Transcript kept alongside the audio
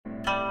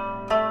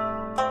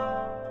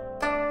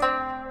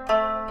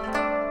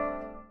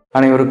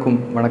அனைவருக்கும்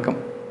வணக்கம்.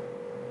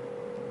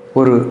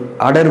 ஒரு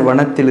அடர்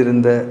வனத்தில்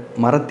இருந்த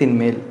மரத்தின்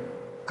மேல்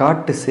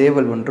காட்டு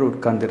சேவல் ஒன்று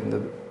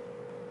உட்கார்ந்திருந்தது.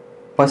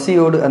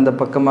 பசியோடு அந்த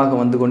பக்கமாக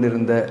வந்து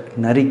கொண்டிருந்த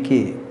நரிக்கு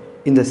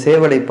இந்த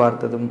சேவலை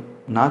பார்த்ததும்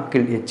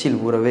நாக்கில் எச்சில்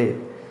ஊறவே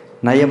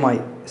நயமாய்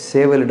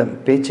சேவலிடம்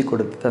பேச்சு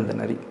கொடுத்தது அந்த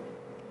நரி.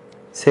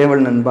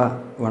 சேவல் நண்பா,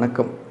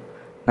 வணக்கம்.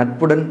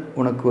 நட்புடன்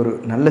உனக்கு ஒரு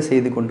நல்ல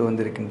செய்தி கொண்டு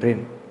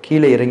வந்திருக்கின்றேன்,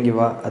 கீழே இறங்கி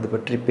வா, அது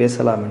பற்றி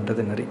பேசலாம்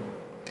என்றது நரி.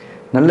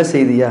 நல்ல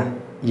செய்தியா,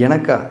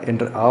 எனக்கா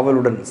என்று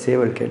ஆவலுடன்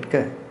சேவல்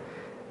கேட்க,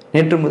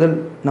 நேற்று முதல்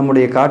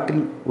நம்முடைய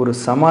காட்டில் ஒரு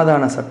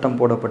சமாதான சட்டம்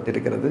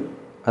போடப்பட்டிருக்கிறது.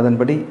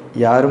 அதன்படி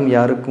யாரும்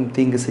யாருக்கும்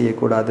தீங்கு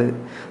செய்யக்கூடாது,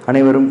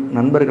 அனைவரும்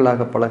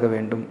நண்பர்களாக பழக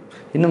வேண்டும்,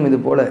 இன்னும் இது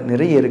போல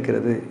நிறைய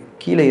இருக்கிறது,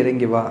 கீழே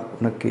இறங்கி வா,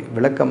 உனக்கு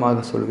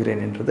விளக்கமாக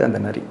சொல்கிறேன் என்றது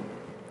அந்த நரி.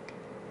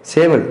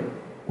 சேவல்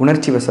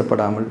உணர்ச்சி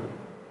வசப்படாமல்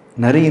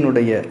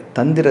நரியினுடைய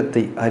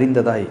தந்திரத்தை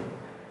அறிந்ததாய்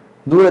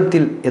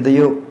தூரத்தில்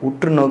எதையோ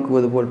உற்று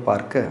நோக்குவது போல்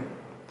பார்க்க,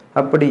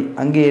 அப்படி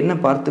அங்கே என்ன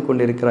பார்த்து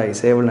கொண்டிருக்கிறாய்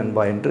சேவல்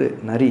நண்பா என்று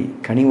நரி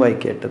கனிவாய்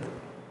கேட்டது.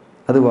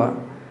 அதுவா,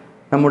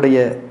 நம்முடைய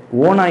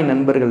ஓநாய்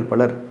நண்பர்கள்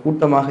பலர்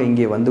கூட்டமாக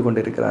இங்கே வந்து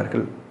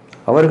கொண்டிருக்கிறார்கள்,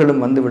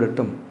 அவர்களும்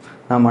வந்துவிடட்டும்,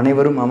 நாம்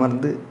அனைவரும்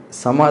அமர்ந்து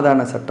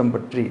சமாதான சட்டம்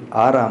பற்றி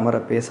அமர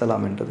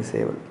பேசலாம் என்றது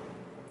சேவல்.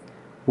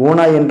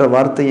 ஓநாய் என்ற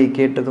வார்த்தையை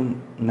கேட்டதும்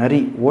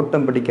நரி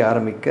ஓட்டம் பிடிக்க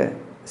ஆரம்பிக்க,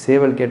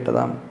 சேவல்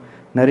கேட்டதாம்,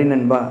 நரி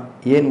நண்பா,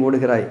 ஏன்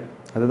ஓடுகிறாய்?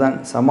 அதுதான்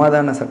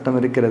சமாதான சட்டம்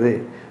இருக்கிறது,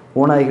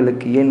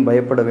 ஓநாய்களுக்கு ஏன்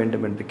பயப்பட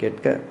வேண்டும் என்று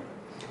கேட்க,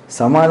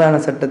 சமாதான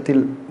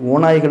சட்டத்தில்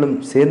ஓநாய்களும்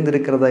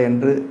சேர்ந்திருக்கிறதா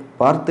என்று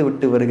பார்த்து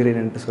விட்டு வருகிறேன்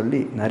என்று சொல்லி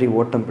நரி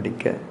ஓட்டம்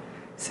பிடிக்க,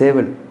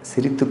 சேவல்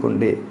சிரித்து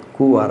கொண்டே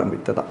கூவ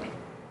ஆரம்பித்ததாம்.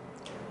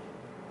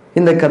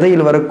 இந்த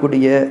கதையில்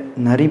வரக்கூடிய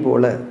நரி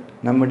போல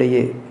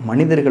நம்மிடையே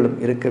மனிதர்களும்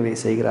இருக்கவே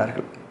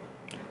செய்கிறார்கள்.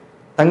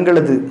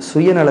 தங்களது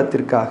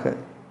சுயநலத்திற்காக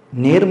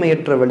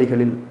நேர்மையற்ற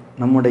வழிகளில்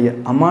நம்முடைய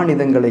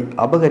அமானிதங்களை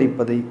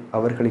அபகரிப்பதை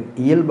அவர்களின்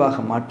இயல்பாக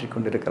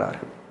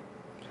மாற்றிக்கொண்டிருக்கிறார்கள்.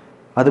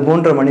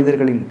 அதுபோன்ற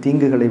மனிதர்களின்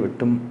தீங்குகளை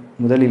விட்டும்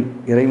முதலில்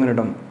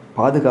இறைவனிடம்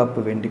பாதுகாப்பு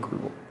வேண்டிக்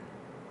கொள்வோம்.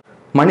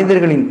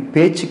 மனிதர்களின்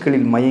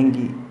பேச்சுக்களில்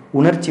மயங்கி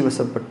உணர்ச்சி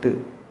வசப்பட்டு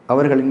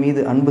அவர்களின்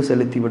மீது அன்பு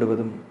செலுத்தி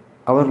விடுவதும்,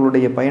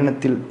 அவர்களுடைய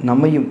பயணத்தில்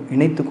நம்மையும்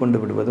இணைத்து கொண்டு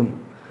விடுவதும்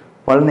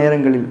பல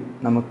நேரங்களில்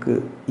நமக்கு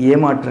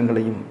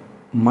ஏமாற்றங்களையும்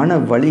மன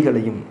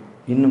வலிகளையும்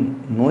இன்னும்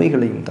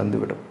நோய்களையும்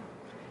தந்துவிடும்.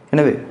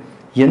 எனவே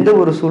எந்த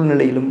ஒரு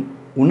சூழ்நிலையிலும்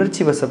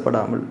உணர்ச்சி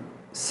வசப்படாமல்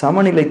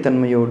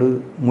சமநிலைத்தன்மையோடு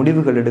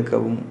முடிவுகள்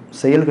எடுக்கவும்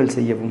செயல்கள்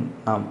செய்யவும்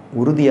நாம்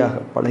உறுதியாக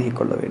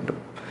பழகிக்கொள்ள வேண்டும்.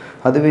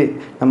 அதுவே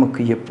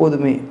நமக்கு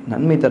எப்போதுமே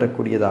நன்மை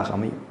தரக்கூடியதாக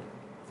அமையும்.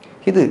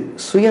 இது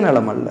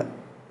சுயநலம் அல்ல,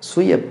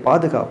 சுய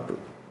பாதுகாப்பு.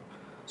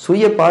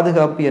 சுய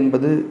பாதுகாப்பு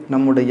என்பது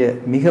நம்முடைய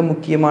மிக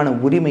முக்கியமான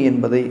உரிமை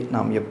என்பதை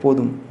நாம்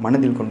எப்போதும்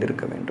மனதில்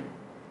கொண்டிருக்க வேண்டும்.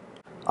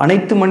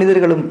 அனைத்து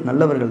மனிதர்களும்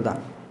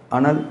நல்லவர்கள்தான்,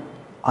 ஆனால்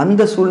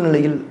அந்த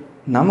சூழ்நிலையில்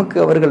நமக்கு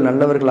அவர்கள்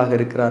நல்லவர்களாக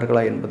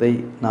இருக்கிறார்களா என்பதை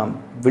நாம்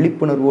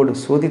விழிப்புணர்வோடு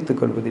சோதித்துக்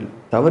கொள்வதில்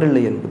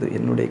தவறில்லை என்பது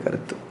என்னுடைய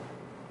கருத்து.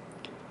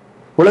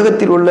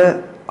 உலகத்தில் உள்ள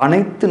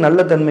அனைத்து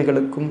நல்ல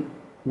தன்மைகளுக்கும்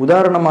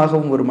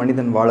உதாரணமாகவும் ஒரு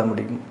மனிதன் வாழ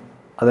முடியும்,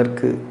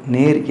 அதற்கு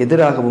நேர்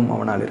எதிராகவும்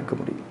அவனால் இருக்க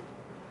முடியும்.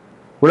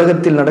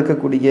 உலகத்தில்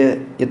நடக்கக்கூடிய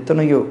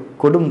எத்தனையோ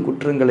கொடும்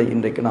குற்றங்களை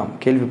இன்றைக்கு நாம்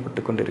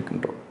கேள்விப்பட்டு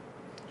கொண்டிருக்கின்றோம்.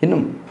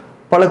 இன்னும்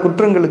பல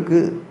குற்றங்களுக்கு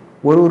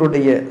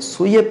ஒருவருடைய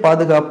சுய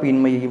பாதுகாப்பு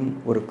இன்மையையும்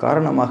ஒரு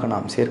காரணமாக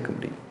நாம் சேர்க்க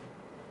முடியும்.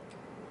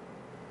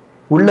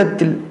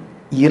 உள்ளத்தில்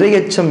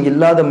இரையச்சம்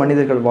இல்லாத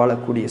மனிதர்கள்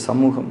வாழக்கூடிய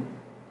சமூகம்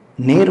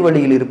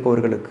நேர்வழியில்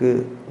இருப்பவர்களுக்கு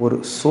ஒரு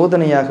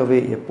சோதனையாகவே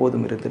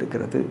எப்போதும்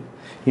இருந்திருக்கிறது,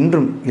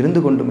 இன்றும்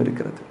இருந்து கொண்டும்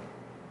இருக்கிறது.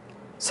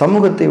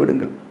 சமூகத்தை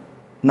விடுங்கள்,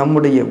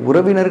 நம்முடைய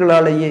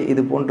உறவினர்களாலேயே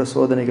இது போன்ற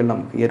சோதனைகள்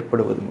நமக்கு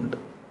ஏற்படுவதும் உண்டு.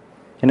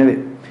 எனவே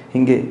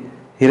இங்கே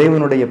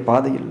இறைவனுடைய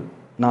பாதையில்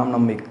நாம்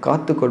நம்மை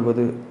காத்து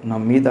கொள்வது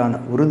நம்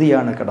மீதான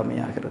உறுதியான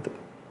கடமையாகிறது.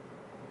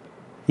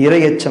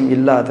 இரையச்சம்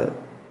இல்லாத,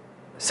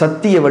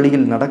 சத்திய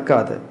வழியில்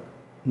நடக்காத,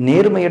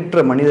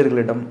 நேர்மையற்ற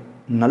மனிதர்களிடம்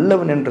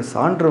நல்லவன் என்று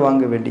சான்று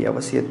வாங்க வேண்டிய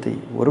அவசியத்தை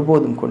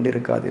ஒருபோதும்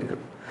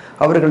கொண்டிருக்காதீர்கள்.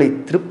 அவர்களை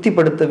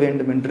திருப்திப்படுத்த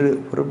வேண்டும் என்று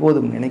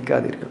ஒருபோதும்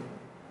நினைக்காதீர்கள்.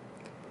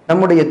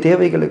 நம்முடைய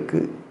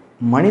தேவைகளுக்கு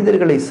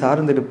மனிதர்களை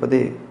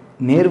சார்ந்திருப்பதே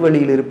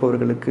நேர்வழியில்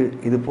இருப்பவர்களுக்கு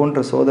இது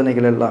போன்ற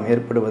சோதனைகள் எல்லாம்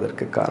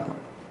ஏற்படுவதற்கு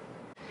காரணம்.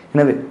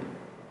 எனவே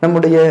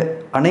நம்முடைய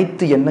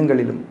அனைத்து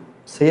எண்ணங்களிலும்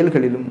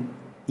செயல்களிலும்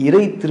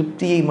இறை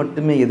திருப்தியை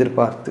மட்டுமே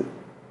எதிர்பார்த்து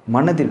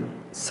மனதில்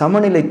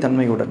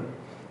சமநிலைத்தன்மையுடன்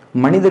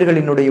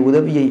மனிதர்களினுடைய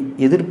உதவியை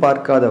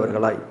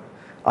எதிர்பார்க்காதவர்களாய்,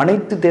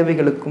 அனைத்து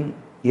தேவைகளுக்கும்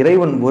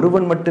இறைவன்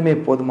ஒருவன் மட்டுமே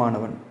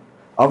போதுமானவன்,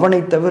 அவனை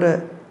தவிர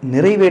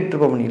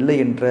நிறைவேற்றுபவன் இல்லை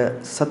என்ற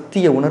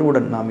சத்திய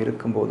உணர்வுடன் நாம்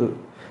இருக்கும்போது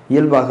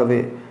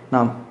இயல்பாகவே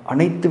நாம்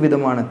அனைத்து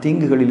விதமான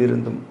தீங்குகளில்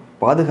இருந்தும்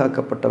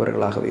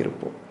பாதுகாக்கப்பட்டவர்களாகவே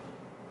இருப்போம்.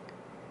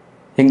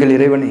 எங்கள்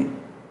இறைவனே,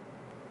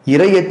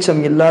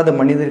 இரையச்சம் இல்லாத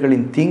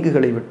மனிதர்களின்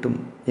தீங்குகளை விட்டும்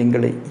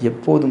எங்களை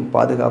எப்போதும்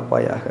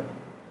பாதுகாப்பாயாக,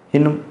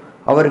 இன்னும்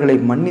அவர்களை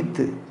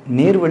மன்னித்து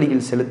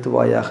நேர்வழியில்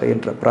செலுத்துவாயாக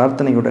என்ற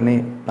பிரார்த்தனையுடனே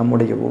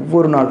நம்முடைய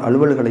ஒவ்வொரு நாள்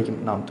அலுவல்களையும்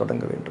நாம்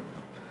தொடங்க வேண்டும்.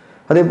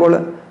 அதே போல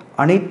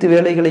அனைத்து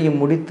வேலைகளையும்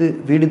முடித்து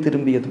வீடு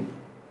திரும்பியதும்,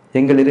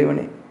 எங்கள்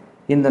இறைவனே,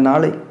 இந்த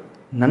நாளை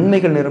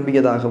நன்மைகள்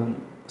நிரம்பியதாகவும்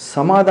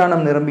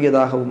சமாதானம்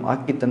நிரம்பியதாகவும்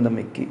ஆக்கி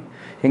தந்தமைக்கு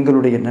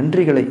எங்களுடைய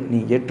நன்றிகளை நீ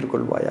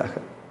ஏற்றுக்கொள்வாயாக.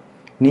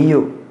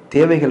 நீயோ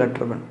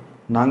தேவைகளற்றவன்,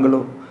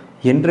 நாங்களோ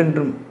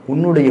என்றென்றும்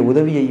உன்னுடைய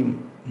உதவியையும்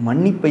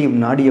மன்னிப்பையும்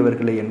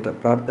நாடியவர்களே என்ற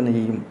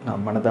பிரார்த்தனையையும்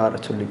நாம் மனதார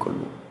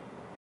சொல்லிக்கொள்வோம்.